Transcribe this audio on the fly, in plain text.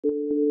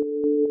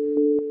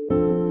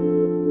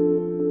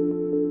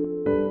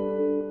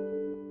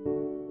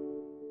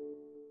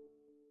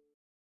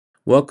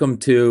Welcome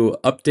to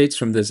updates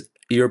from the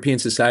European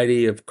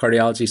Society of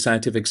Cardiology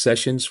Scientific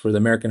Sessions for the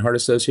American Heart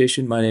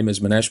Association. My name is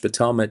Manesh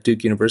Patel. I'm at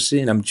Duke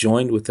University, and I'm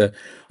joined with a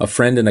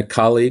friend and a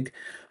colleague,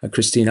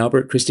 Christine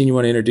Albert. Christine, you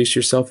want to introduce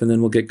yourself, and then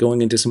we'll get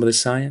going into some of the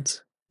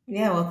science?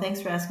 Yeah, well, thanks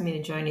for asking me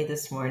to join you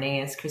this morning.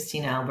 It's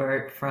Christine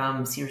Albert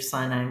from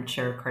Cedars-Sinai. I'm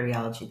chair of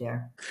cardiology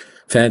there.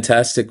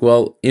 Fantastic.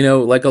 Well,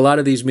 like a lot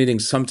of these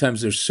meetings,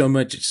 sometimes there's so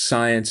much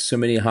science, so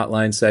many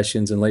hotline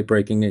sessions and late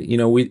breaking.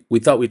 We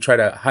thought we'd try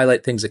to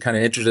highlight things that kind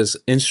of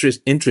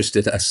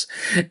interested us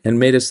and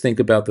made us think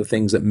about the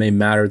things that may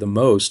matter the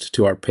most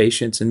to our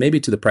patients and maybe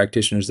to the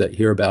practitioners that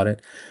hear about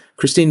it.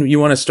 Christine, you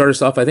want to start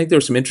us off? I think there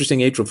were some interesting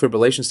atrial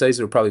fibrillation studies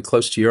that were probably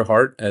close to your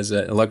heart as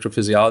an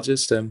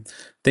electrophysiologist.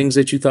 Things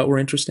that you thought were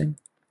interesting?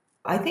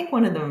 I think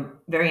one of the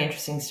very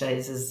interesting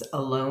studies is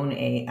Alone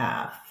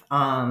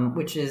AF,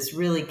 which is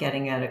really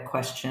getting at a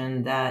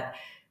question that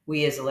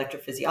we as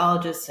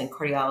electrophysiologists and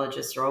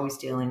cardiologists are always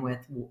dealing with.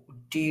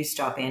 Do you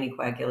stop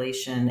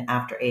anticoagulation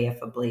after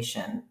AF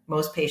ablation?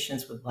 Most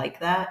patients would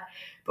like that,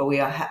 but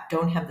we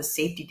don't have the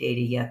safety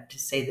data yet to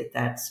say that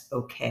that's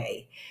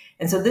okay.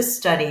 And so this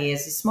study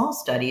is a small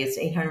study. It's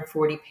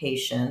 840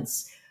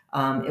 patients.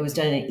 It was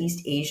done in an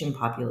East Asian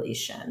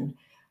population.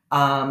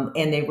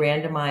 And they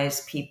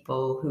randomized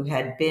people who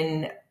had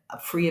been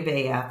free of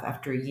AF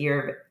after a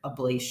year of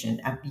ablation,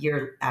 a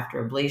year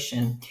after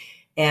ablation,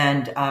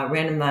 and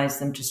randomized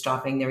them to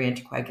stopping their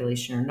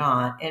anticoagulation or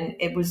not. And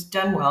it was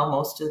done well.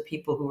 Most of the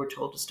people who were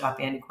told to stop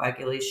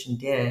anticoagulation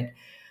did.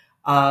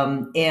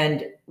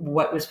 And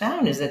what was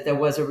found is that there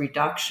was a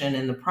reduction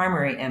in the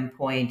primary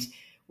endpoint,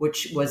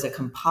 which was a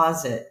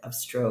composite of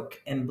stroke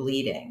and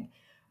bleeding.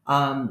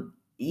 The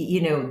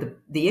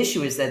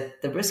issue is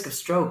that the risk of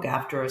stroke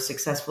after a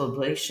successful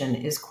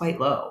ablation is quite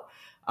low.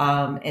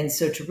 And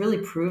so to really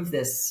prove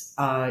this,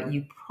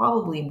 you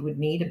probably would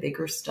need a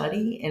bigger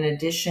study. In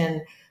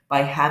addition,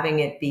 by having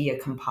it be a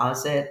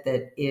composite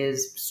that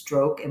is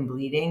stroke and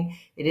bleeding,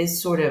 it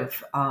is sort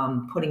of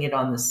putting it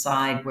on the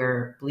side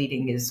where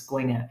bleeding is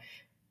going to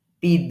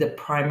be the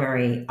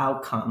primary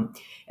outcome.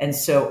 And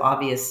so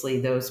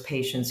obviously those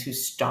patients who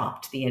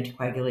stopped the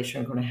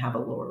anticoagulation are going to have a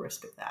lower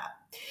risk of that.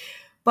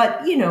 But,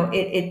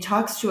 it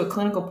talks to a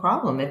clinical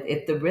problem.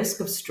 If the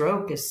risk of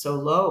stroke is so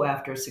low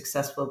after a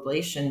successful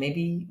ablation,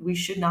 maybe we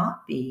should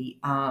not be,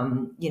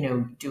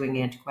 doing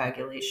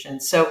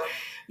anticoagulation. So,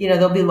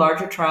 there'll be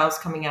larger trials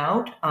coming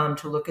out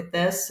to look at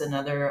this,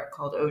 another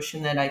called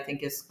Ocean that I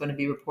think is going to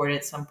be reported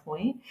at some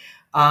point.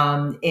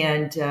 But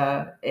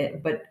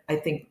I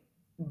think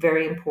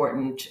very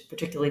important,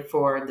 particularly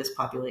for this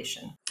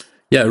population.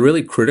 Yeah, a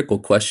really critical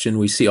question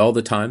we see all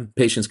the time,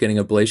 patients getting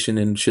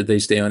ablation and should they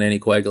stay on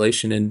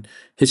anticoagulation. And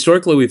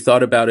historically, we've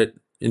thought about it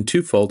in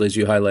twofold, as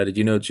you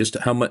highlighted, just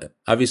how much,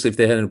 obviously, if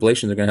they had an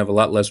ablation, they're going to have a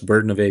lot less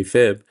burden of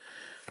AFib.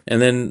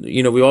 And then,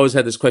 we always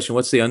had this question,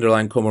 what's the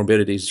underlying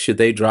comorbidities? Should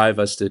they drive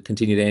us to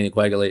continue to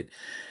anticoagulate?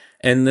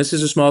 And this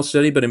is a small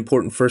study, but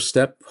important first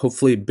step,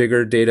 hopefully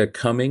bigger data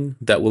coming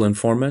that will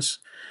inform us.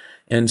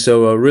 And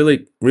so a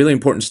really, really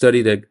important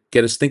study to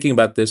get us thinking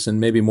about this and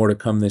maybe more to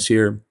come this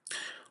year.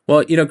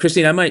 Well,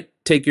 Christine, I might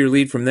take your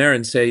lead from there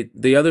and say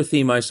the other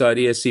theme I saw at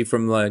ESC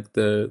from like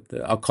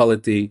I'll call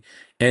it the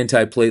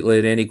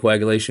antiplatelet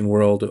anticoagulation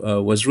world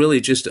was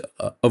really just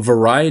a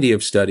variety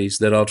of studies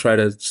that I'll try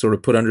to sort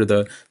of put under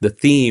the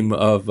theme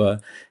of,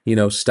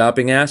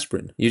 stopping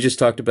aspirin. You just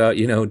talked about,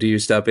 do you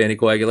stop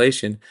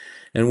anticoagulation?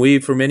 And we,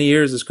 for many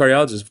years as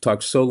cardiologists, have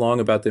talked so long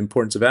about the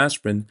importance of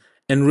aspirin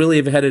and really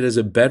have had it as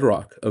a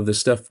bedrock of the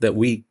stuff that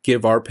we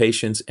give our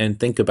patients and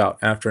think about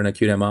after an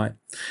acute MI.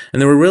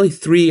 And there were really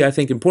three, I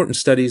think, important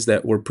studies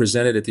that were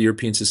presented at the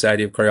European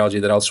Society of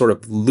Cardiology that I'll sort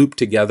of loop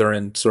together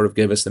and sort of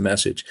give us the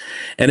message.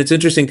 And it's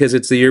interesting because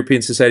it's the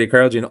European Society of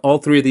Cardiology, and all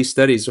three of these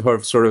studies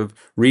are sort of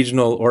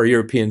regional or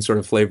European sort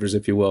of flavors,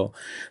 if you will.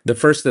 The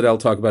first that I'll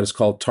talk about is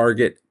called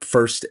Target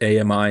First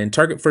AMI. And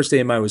Target First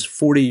AMI was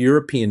 40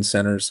 European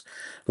centers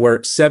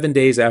where 7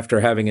 days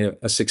after having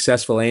a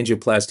successful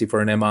angioplasty for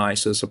an MI,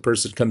 so a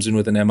person comes in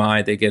with an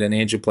MI, they get an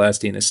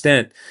angioplasty and a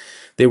stent,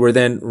 they were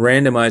then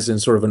randomized in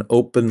sort of an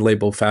open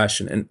label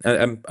fashion.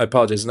 And I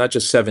apologize, not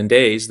just 7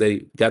 days.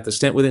 They got the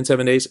stent within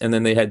 7 days, and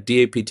then they had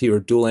DAPT or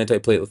dual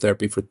antiplatelet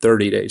therapy for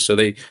 30 days. So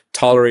they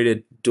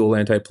tolerated dual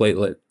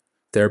antiplatelet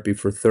therapy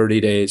for 30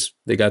 days.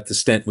 They got the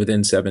stent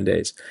within 7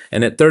 days.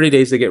 And at 30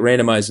 days, they get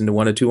randomized into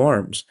one of two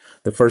arms.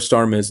 The first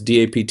arm is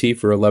DAPT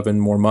for 11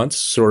 more months,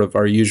 sort of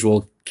our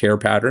usual care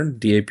pattern,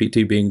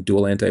 DAPT being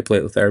dual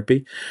antiplatelet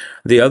therapy.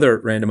 The other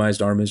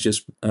randomized arm is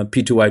just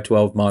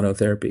P2Y12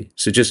 monotherapy.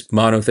 So just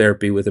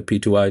monotherapy with a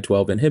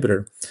P2Y12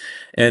 inhibitor.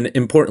 And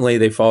importantly,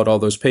 they followed all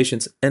those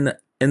patients. And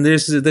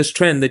there's this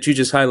trend that you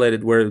just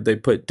highlighted where they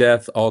put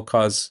death,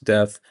 all-cause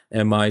death,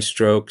 MI,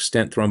 stroke,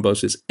 stent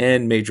thrombosis,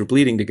 and major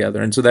bleeding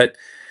together. And so that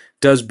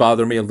does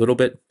bother me a little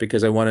bit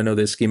because I want to know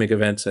the ischemic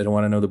events. I don't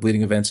want to know the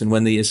bleeding events. And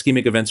when the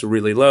ischemic events are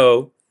really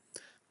low,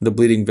 the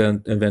bleeding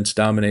events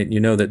dominate, and you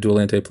know that dual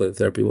antiplatelet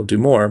therapy will do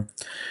more.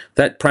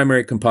 That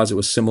primary composite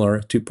was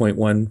similar,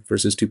 2.1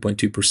 versus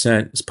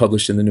 2.2%. It's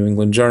published in the New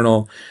England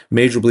Journal.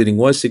 Major bleeding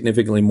was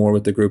significantly more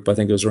with the group. I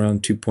think it was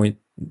around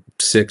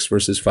 2.6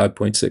 versus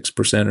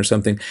 5.6% or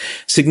something.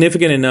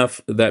 Significant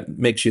enough that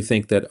makes you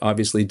think that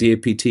obviously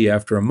DAPT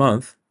after a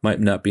month might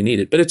not be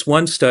needed. But it's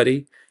one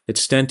study,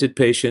 it's stented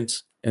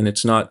patients, and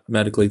it's not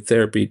medically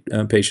therapy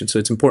patients. So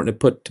it's important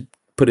to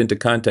put into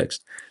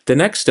context. The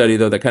next study,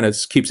 though, that kind of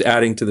keeps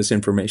adding to this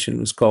information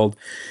was called,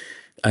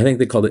 I think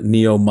they called it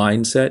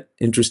NEOMINDSET.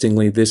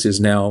 Interestingly, this is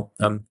now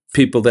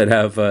people that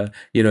have a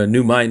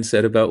new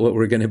mindset about what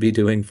we're going to be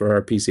doing for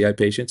our PCI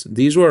patients.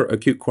 These were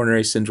acute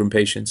coronary syndrome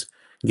patients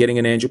getting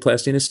an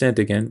angioplasty and a stent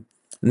again.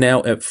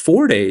 Now at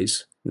 4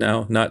 days,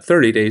 now not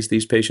 30 days,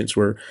 these patients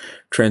were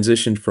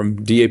transitioned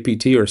from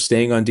DAPT or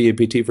staying on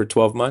DAPT for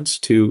 12 months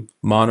to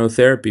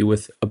monotherapy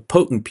with a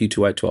potent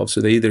P2Y12.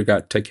 So they either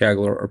got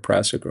ticagrelor or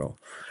prasugrel.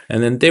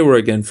 And then they were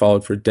again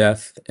followed for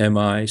death,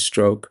 MI,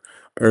 stroke,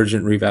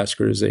 urgent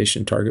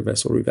revascularization, target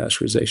vessel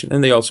revascularization,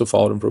 and they also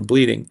followed them for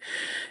bleeding.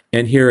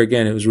 And here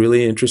again, it was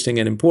really interesting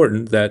and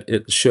important that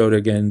it showed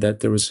again that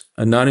there was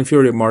a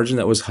non-inferiority margin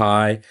that was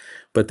high,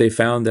 but they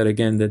found that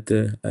again that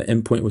the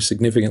endpoint was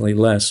significantly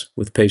less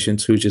with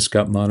patients who just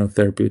got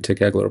monotherapy with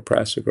ticagrelor or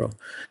prasugrel.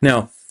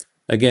 Now,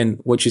 again,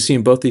 what you see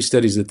in both these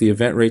studies is that the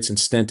event rates in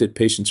stented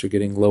patients are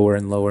getting lower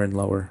and lower and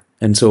lower.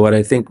 And so what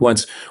I think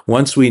once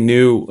we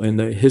knew in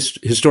the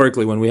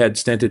historically when we had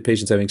stented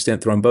patients having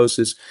stent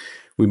thrombosis,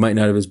 we might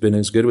not have been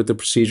as good with the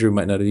procedure. We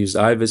might not have used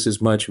IVUS as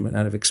much. We might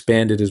not have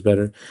expanded as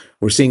better.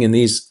 We're seeing in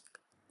these,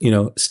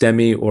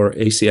 STEMI or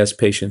ACS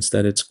patients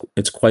that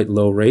it's quite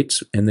low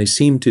rates, and they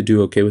seem to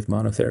do okay with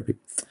monotherapy.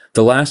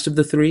 The last of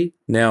the three,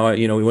 now,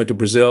 we went to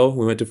Brazil,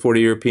 we went to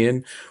 40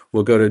 European.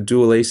 We'll go to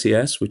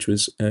DUAL-ACS, which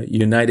was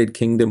United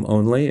Kingdom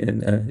only,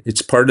 and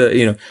it's part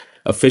of,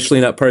 officially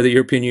not part of the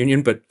European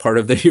Union, but part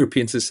of the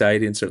European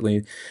Society, and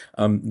certainly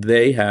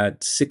they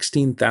had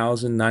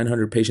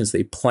 16,900 patients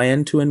they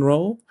planned to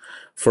enroll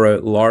for a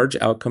large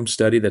outcome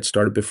study that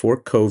started before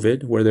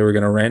COVID, where they were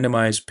going to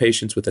randomize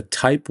patients with a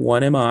type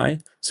 1 MI,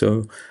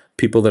 so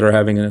people that are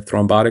having a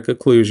thrombotic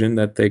occlusion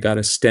that they got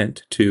a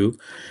stent to,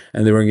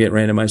 and they were going to get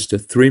randomized to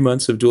 3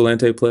 months of dual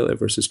antiplatelet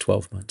versus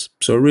 12 months.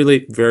 So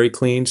really very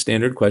clean,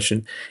 standard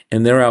question,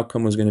 and their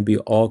outcome was going to be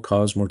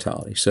all-cause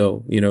mortality.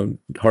 So,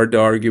 hard to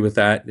argue with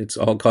that. It's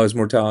all-cause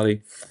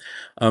mortality.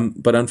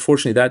 But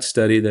unfortunately, that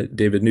study that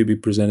David Newby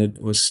presented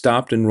was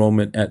stopped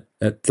enrollment at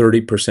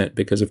 30%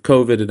 because of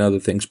COVID and other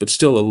things, but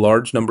still a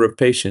large number of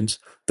patients,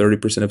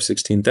 30% of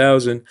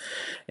 16,000.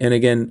 And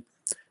again,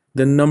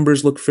 the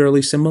numbers look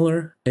fairly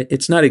similar.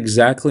 It's not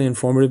exactly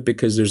informative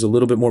because there's a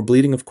little bit more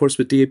bleeding, of course,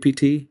 with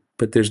DAPT,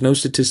 but there's no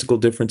statistical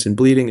difference in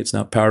bleeding. It's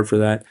not powered for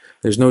that.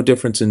 There's no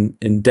difference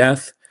in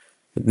death.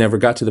 It never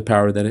got to the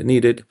power that it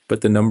needed,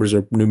 but the numbers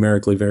are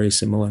numerically very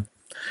similar.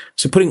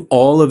 So putting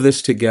all of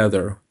this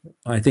together,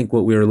 I think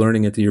what we are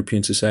learning at the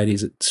European Society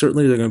is that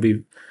certainly there are going to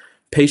be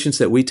patients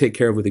that we take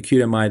care of with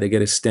acute MI that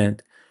get a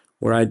stent,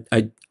 where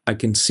I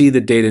can see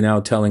the data now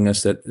telling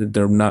us that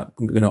they're not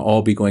going to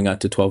all be going out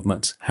to 12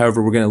 months.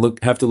 However, we're going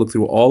to have to look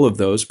through all of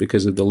those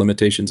because of the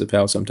limitations of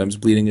how sometimes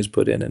bleeding is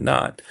put in and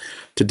not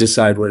to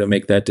decide where to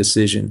make that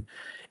decision.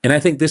 And I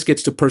think this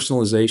gets to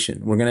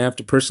personalization. We're going to have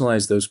to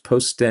personalize those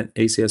post-stent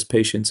ACS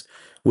patients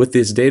with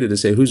this data to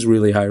say who's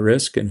really high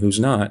risk and who's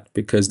not,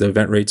 because the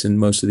event rates in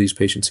most of these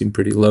patients seem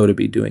pretty low to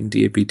be doing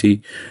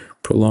DAPT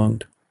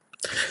prolonged.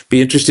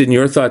 Be interested in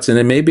your thoughts, and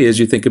then maybe as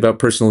you think about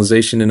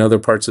personalization in other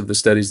parts of the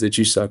studies that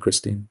you saw,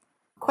 Christine.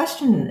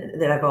 Question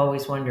that I've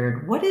always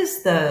wondered: what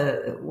is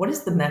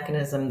the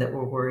mechanism that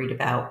we're worried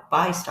about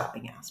by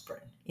stopping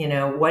aspirin?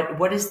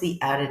 What is the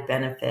added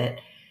benefit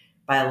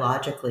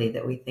biologically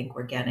that we think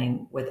we're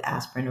getting with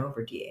aspirin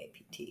over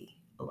DAPT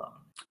alone?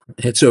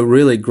 It's a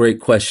really great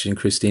question,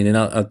 Christine, and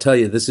I'll tell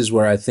you, this is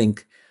where I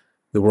think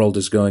the world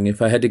is going.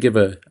 If I had to give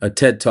a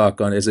TED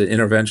talk on as an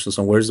interventionist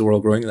on where's the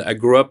world going, I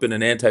grew up in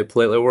an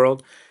antiplatelet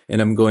world,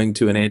 and I'm going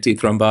to an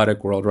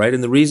antithrombotic world, right?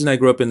 And the reason I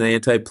grew up in the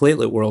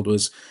antiplatelet world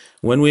was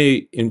when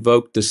we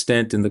invoked the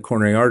stent in the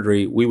coronary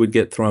artery, we would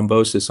get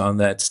thrombosis on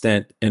that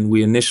stent, and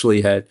we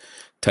initially had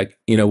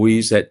we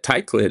used that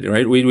Ticlid,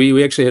 right?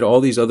 We actually had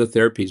all these other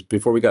therapies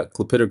before we got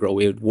clopidogrel.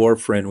 We had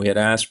warfarin, we had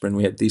aspirin,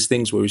 we had these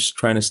things where we were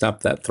trying to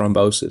stop that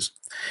thrombosis.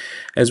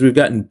 As we've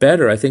gotten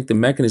better, I think the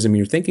mechanism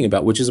you're thinking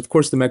about, which is of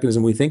course the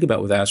mechanism we think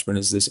about with aspirin,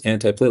 is this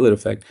antiplatelet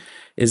effect,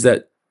 is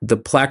that the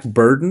plaque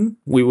burden,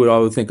 we would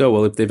always think, oh,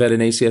 well, if they've had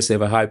an ACS, they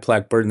have a high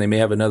plaque burden, they may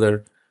have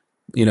another,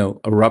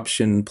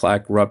 eruption,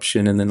 plaque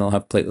ruption, and then they'll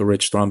have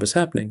platelet-rich thrombus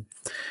happening.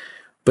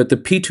 But the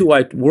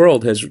P2Y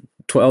world has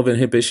 12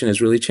 inhibition has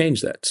really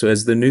changed that. So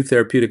as the new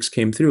therapeutics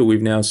came through,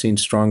 we've now seen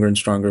stronger and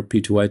stronger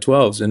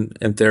P2Y12s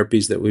and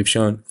therapies that we've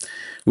shown.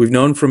 We've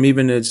known from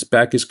even as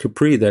back as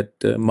Capri that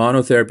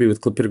monotherapy with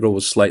clopidogrel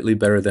was slightly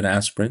better than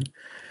aspirin.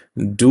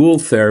 Dual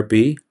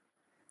therapy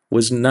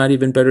was not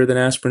even better than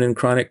aspirin in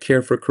chronic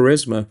care for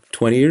charisma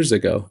 20 years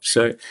ago.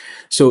 So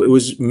it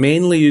was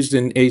mainly used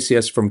in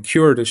ACS from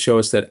cure to show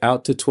us that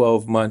out to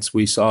 12 months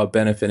we saw a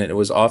benefit. And it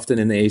was often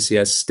in the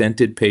ACS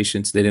stented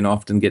patients. They didn't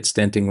often get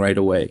stenting right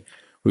away.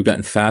 We've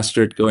gotten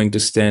faster at going to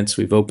stents.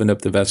 We've opened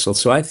up the vessel.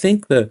 So I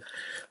think the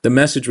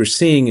message we're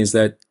seeing is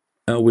that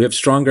we have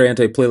stronger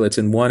antiplatelets,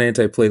 and one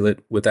antiplatelet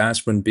with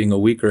aspirin being a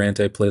weaker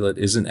antiplatelet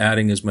isn't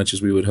adding as much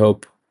as we would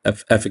hope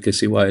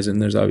efficacy-wise,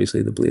 and there's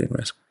obviously the bleeding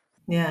risk.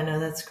 Yeah, no,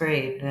 that's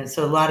great.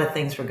 So a lot of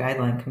things for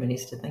guideline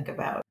committees to think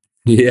about.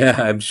 Yeah,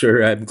 I'm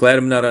sure. I'm glad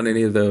I'm not on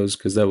any of those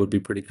because that would be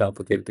pretty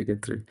complicated to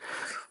get through.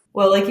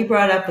 Well, like you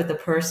brought up with the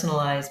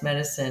personalized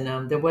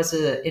medicine, there was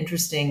an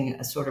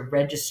interesting sort of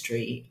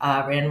registry,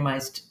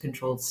 randomized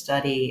controlled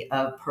study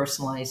of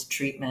personalized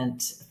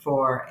treatment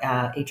for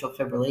atrial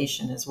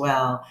fibrillation as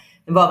well,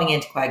 involving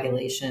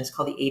anticoagulation. It's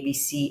called the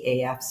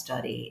ABC-AF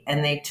study.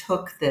 And they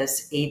took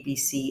this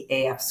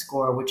ABC-AF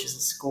score, which is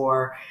a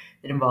score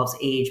that involves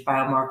age,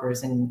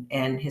 biomarkers,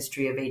 and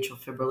history of atrial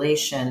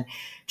fibrillation,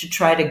 to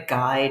try to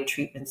guide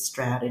treatment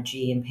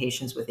strategy in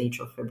patients with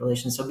atrial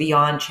fibrillation. So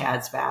beyond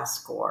CHA2DS2-VASc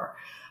score.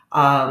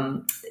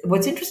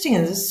 What's interesting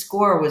is this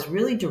score was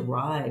really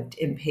derived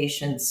in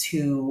patients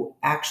who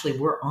actually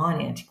were on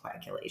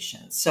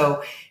anticoagulation.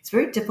 So it's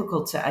very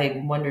difficult to,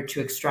 I wonder,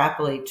 to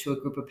extrapolate to a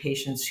group of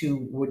patients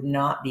who would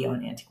not be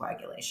on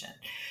anticoagulation.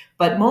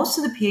 But most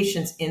of the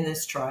patients in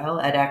this trial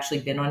had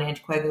actually been on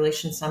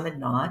anticoagulation, some had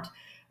not.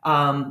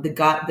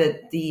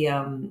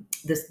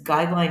 This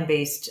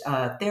guideline-based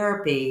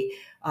therapy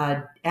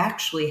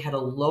actually had a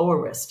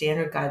lower risk.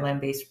 Standard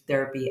guideline-based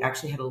therapy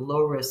actually had a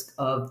low risk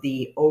of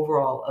the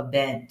overall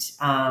event,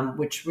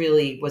 which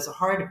really was a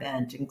hard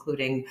event,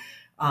 including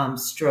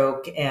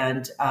stroke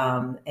and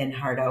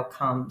hard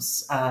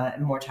outcomes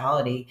and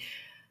mortality.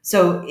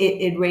 So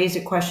it raised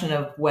a question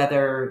of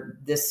whether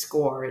this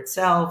score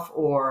itself,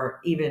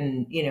 or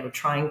even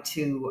trying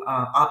to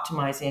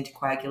optimize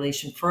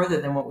anticoagulation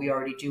further than what we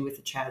already do with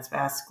the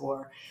CHA2DS2-VASc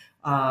score,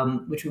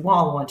 which we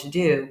all want to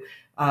do,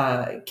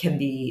 can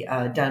be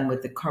done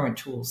with the current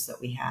tools that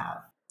we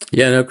have.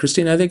 Yeah, no,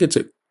 Christine, I think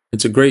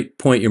it's a great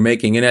point you're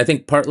making, and I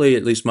think partly,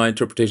 at least my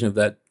interpretation of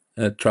that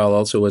trial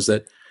also, was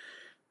that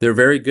they're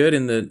very good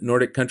in the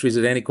Nordic countries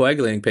at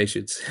anticoagulating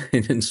patients,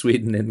 in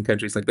Sweden and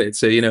countries like that.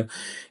 So,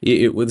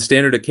 with the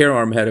standard of care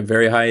arm had a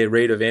very high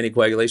rate of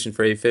anticoagulation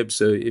for AFib.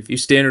 So if you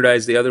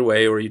standardize the other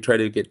way, or you try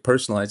to get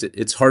personalized,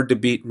 it's hard to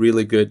beat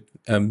really good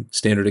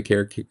standard of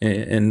care.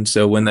 And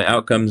so when the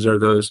outcomes are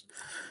those,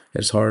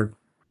 it's hard.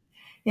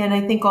 Yeah, and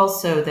I think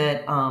also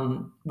that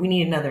we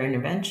need another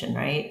intervention,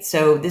 right?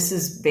 So this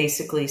is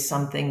basically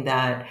something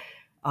that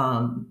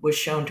was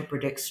shown to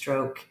predict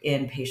stroke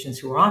in patients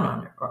who are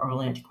on oral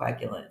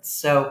anticoagulants.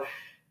 So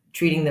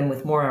treating them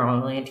with more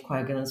oral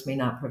anticoagulants may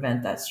not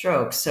prevent that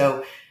stroke.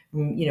 So,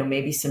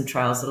 maybe some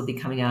trials that'll be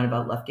coming out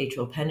about left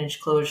atrial appendage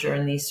closure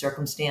in these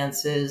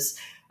circumstances.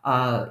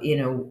 Are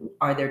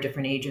there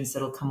different agents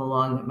that'll come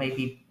along that might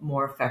be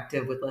more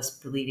effective with less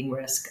bleeding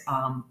risk?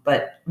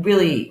 But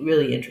really,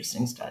 really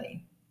interesting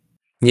study.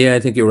 Yeah,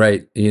 I think you're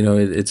right.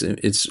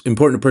 It's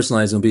important to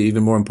personalize, and it'll be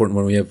even more important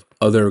when we have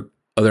other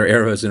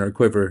arrows in our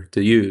quiver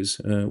to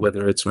use,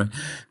 whether it's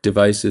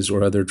devices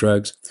or other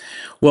drugs.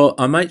 Well,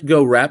 I might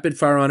go rapid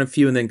fire on a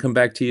few and then come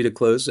back to you to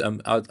close.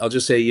 I'll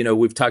just say,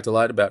 we've talked a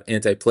lot about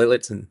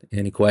antiplatelets and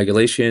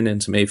anticoagulation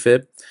and some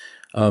AFib.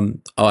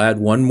 I'll add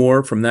one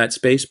more from that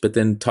space, but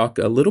then talk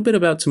a little bit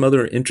about some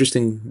other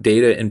interesting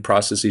data and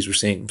processes we're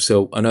seeing.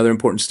 So another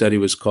important study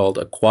was called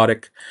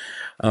Aquatic,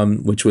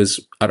 which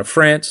was out of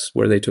France,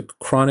 where they took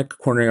chronic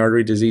coronary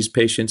artery disease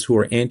patients who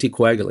were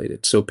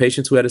anticoagulated. So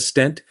patients who had a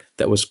stent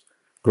that was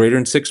greater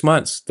than 6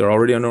 months, they're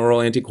already on oral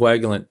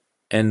anticoagulant.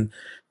 And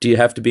do you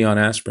have to be on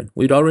aspirin?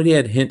 We'd already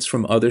had hints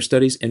from other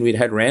studies, and we'd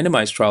had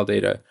randomized trial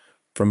data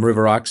from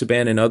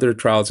rivaroxaban and other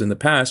trials in the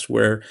past,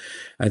 where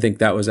I think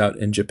that was out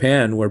in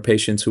Japan, where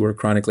patients who were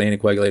chronically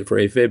anticoagulated for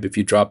AFib, if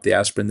you dropped the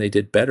aspirin, they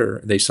did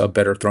better. They saw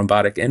better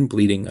thrombotic and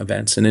bleeding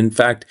events. And in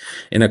fact,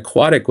 in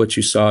Aquatic, what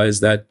you saw is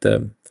that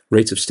the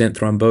rates of stent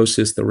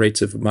thrombosis, the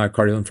rates of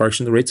myocardial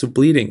infarction, the rates of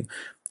bleeding,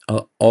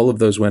 all of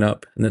those went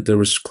up, and that there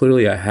was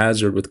clearly a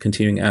hazard with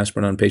continuing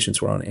aspirin on patients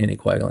who are on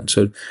anticoagulant.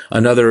 So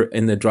another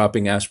in the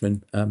dropping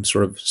aspirin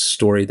sort of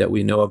story that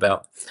we know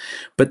about.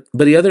 But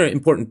the other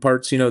important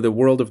parts, the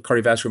world of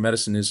cardiovascular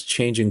medicine is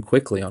changing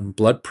quickly on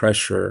blood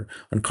pressure,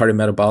 on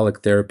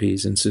cardiometabolic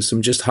therapies. And so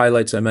some just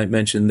highlights I might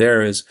mention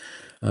there is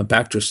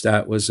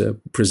Baxdrostat was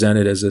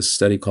presented as a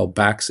study called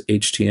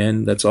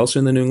BaxHTN. That's also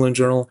in the New England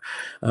Journal.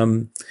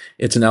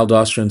 It's an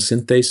aldosterone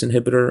synthase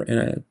inhibitor,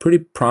 and pretty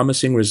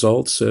promising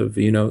results of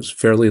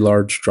fairly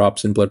large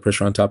drops in blood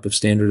pressure on top of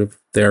standard of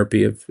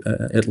therapy of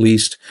at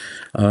least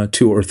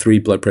 2 or 3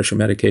 blood pressure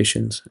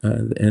medications.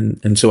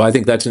 And so I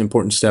think that's an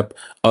important step.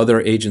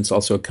 Other agents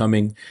also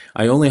coming.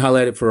 I only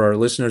highlight it for our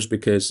listeners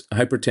because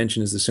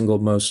hypertension is the single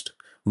most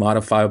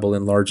modifiable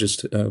and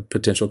largest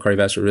potential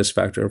cardiovascular risk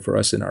factor for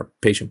us in our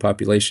patient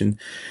population.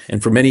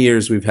 And for many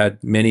years, we've had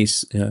many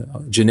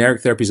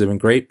generic therapies that have been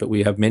great, but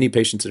we have many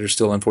patients that are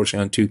still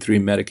unfortunately on 2, 3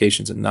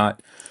 medications and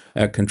not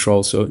at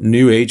control. So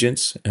new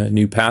agents,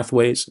 new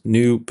pathways,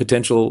 new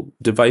potential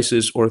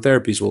devices or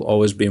therapies will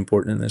always be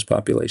important in this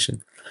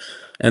population.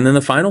 And then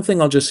the final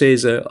thing I'll just say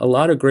is a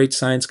lot of great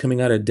science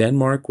coming out of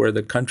Denmark, where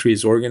the country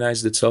has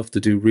organized itself to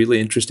do really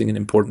interesting and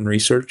important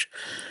research.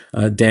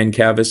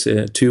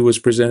 DANCAVAS 2 was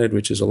presented,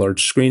 which is a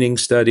large screening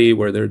study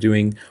where they're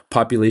doing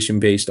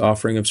population-based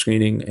offering of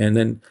screening, and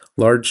then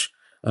large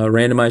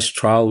randomized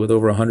trial with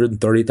over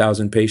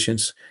 130,000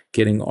 patients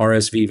getting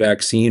RSV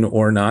vaccine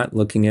or not,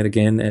 looking at,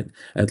 again,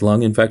 at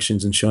lung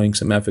infections and showing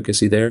some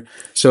efficacy there.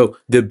 So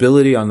the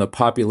ability on the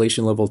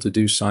population level to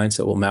do science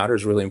that will matter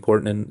is really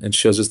important, and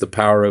shows us the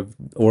power of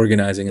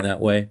organizing in that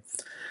way.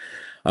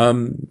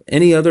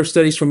 Any other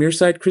studies from your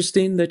side,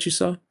 Christine, that you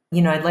saw?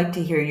 I'd like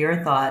to hear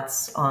your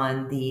thoughts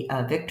on the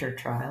Victor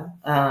trial.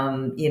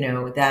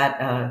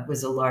 That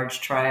was a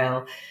large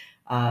trial.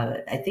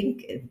 I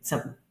think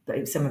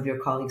some of your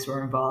colleagues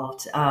were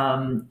involved,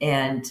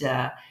 and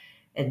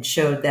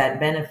showed that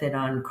benefit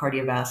on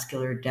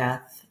cardiovascular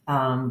death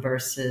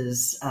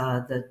versus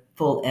the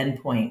full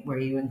endpoint where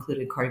you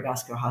included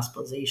cardiovascular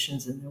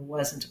hospitalizations and there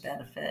wasn't a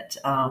benefit.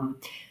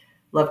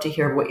 Love to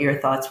hear what your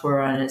thoughts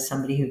were on it as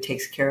somebody who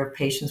takes care of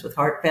patients with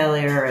heart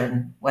failure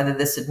and whether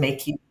this would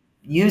make you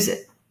use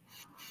it.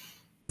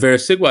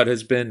 Vericiguat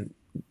has been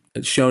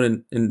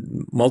shown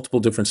in multiple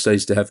different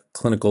studies to have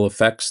clinical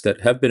effects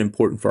that have been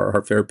important for our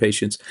heart failure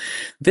patients.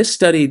 This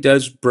study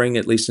does bring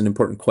at least an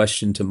important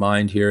question to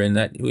mind here, in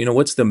that,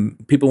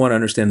 people want to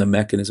understand the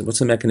mechanism. What's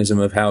the mechanism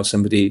of how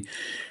somebody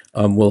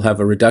will have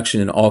a reduction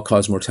in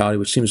all-cause mortality,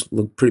 which seems to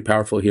look pretty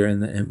powerful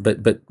here,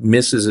 but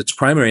misses its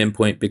primary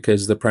endpoint,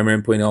 because the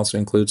primary endpoint also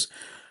includes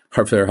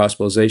heart failure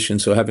hospitalization.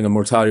 So having a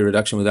mortality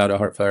reduction without a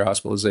heart failure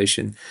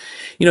hospitalization,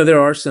 there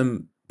are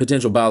some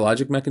potential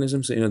biologic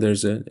mechanisms.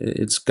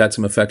 It's got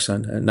some effects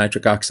on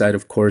nitric oxide,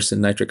 of course,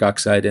 and nitric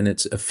oxide and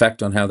its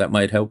effect on how that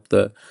might help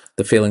the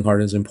failing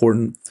heart is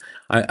important.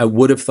 I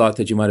would have thought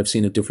that you might have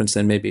seen a difference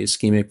then, maybe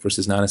ischemic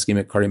versus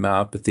non-ischemic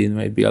cardiomyopathy, and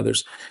maybe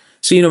others.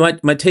 So,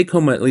 my take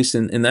home, at least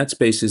in that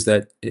space, is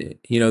that,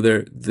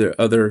 there are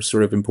other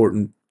sort of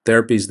important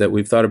therapies that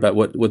we've thought about.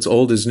 What's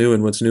old is new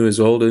and what's new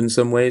is old in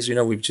some ways.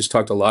 We've just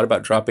talked a lot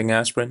about dropping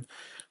aspirin.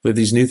 We have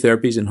these new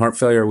therapies in heart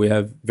failure. We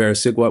have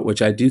Vericiguat,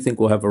 which I do think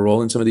will have a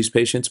role in some of these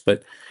patients,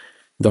 but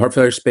the heart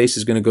failure space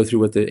is going to go through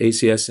what the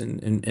ACS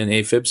and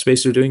AFib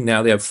space are doing.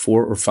 Now they have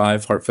 4 or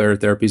 5 heart failure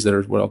therapies that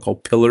are what I'll call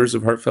pillars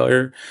of heart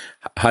failure.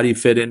 How do you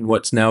fit in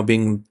what's now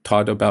being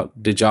taught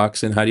about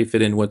digoxin? How do you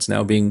fit in what's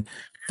now being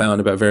found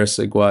about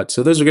Vericiguat?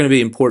 So those are going to be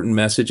important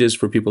messages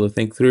for people to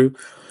think through.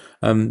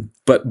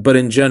 But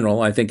in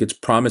general, I think it's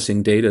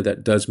promising data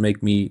that does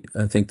make me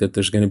think that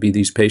there's going to be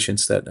these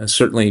patients that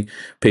certainly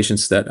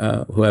patients that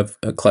who have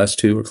a class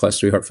 2 or class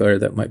 3 heart failure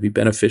that might be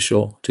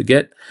beneficial to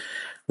get.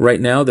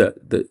 Right now,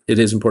 it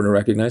is important to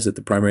recognize that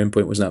the primary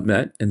endpoint was not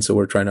met, and so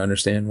we're trying to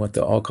understand what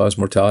the all-cause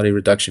mortality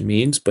reduction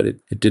means, but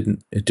it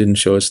didn't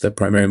show us the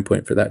primary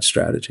endpoint for that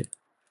strategy.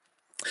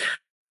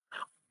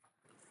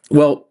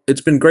 Well,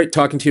 it's been great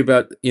talking to you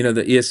about, the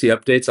ESC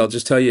updates. I'll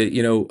just tell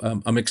you,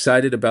 I'm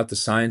excited about the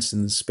science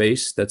and the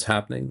space that's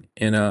happening.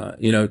 And,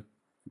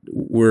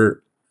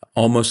 we're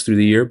almost through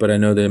the year, but I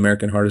know the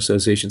American Heart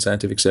Association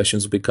scientific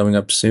sessions will be coming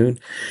up soon.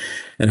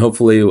 And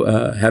hopefully,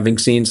 having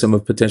seen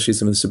potentially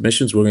some of the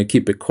submissions, we're going to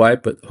keep it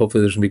quiet, but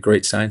hopefully there's going to be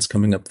great science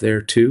coming up there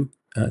too,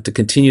 to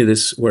continue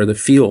this where the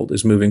field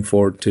is moving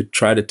forward to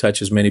try to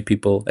touch as many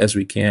people as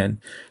we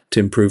can to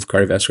improve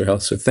cardiovascular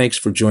health. So thanks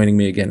for joining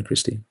me again,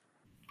 Christine.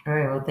 All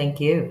right. Well,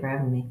 thank you for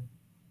having me.